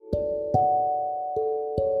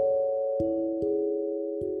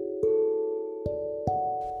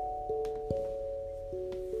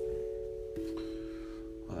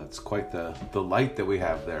quite the light that we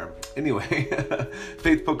have there. Anyway,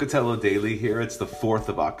 Faith Pocatello Daily here. It's the 4th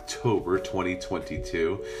of October,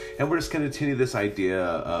 2022. And we're just going to continue this idea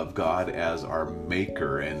of God as our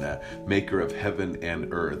maker and maker of heaven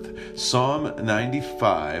and earth. Psalm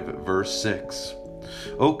 95, verse 6.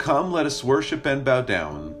 O come, let us worship and bow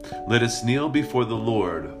down. Let us kneel before the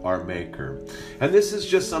Lord, our Maker. And this is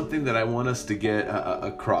just something that I want us to get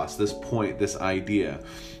across, this point, this idea,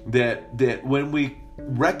 that when we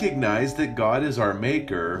recognize that God is our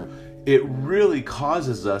Maker, it really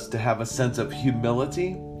causes us to have a sense of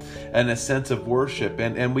humility and a sense of worship.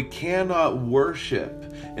 And we cannot worship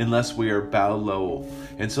unless we are bow low.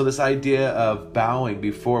 And so this idea of bowing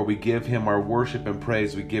before we give him our worship and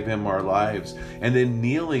praise, we give him our lives. And then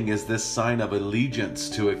kneeling is this sign of allegiance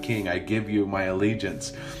to a king. I give you my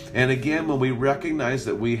allegiance. And again, when we recognize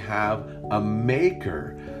that we have a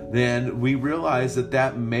maker, then we realize that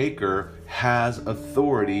that maker has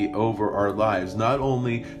authority over our lives. Not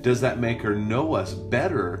only does that maker know us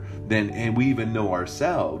better than we even know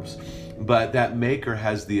ourselves, but that maker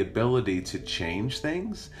has the ability to change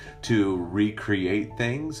things, to recreate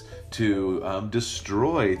things, to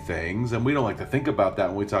destroy things. And we don't like to think about that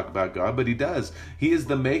when we talk about God, but he does. He is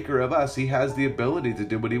the maker of us. He has the ability to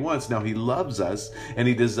do what he wants. Now, he loves us and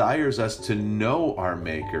he desires us to know our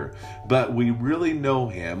maker, but we really know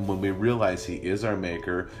him when we realize he is our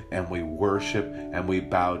maker and we worship and we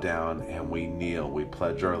bow down and we kneel. We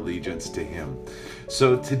pledge our allegiance to him.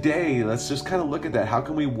 So today, let's just kind of look at that. How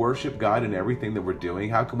can we worship God in everything that we're doing?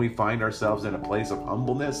 How can we find ourselves in a place of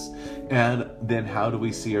humbleness? And then how do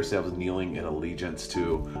we see ourselves kneeling in allegiance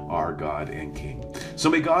to our God and King? So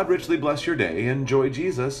may God richly bless your day. Enjoy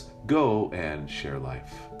Jesus. Go and share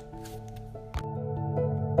life.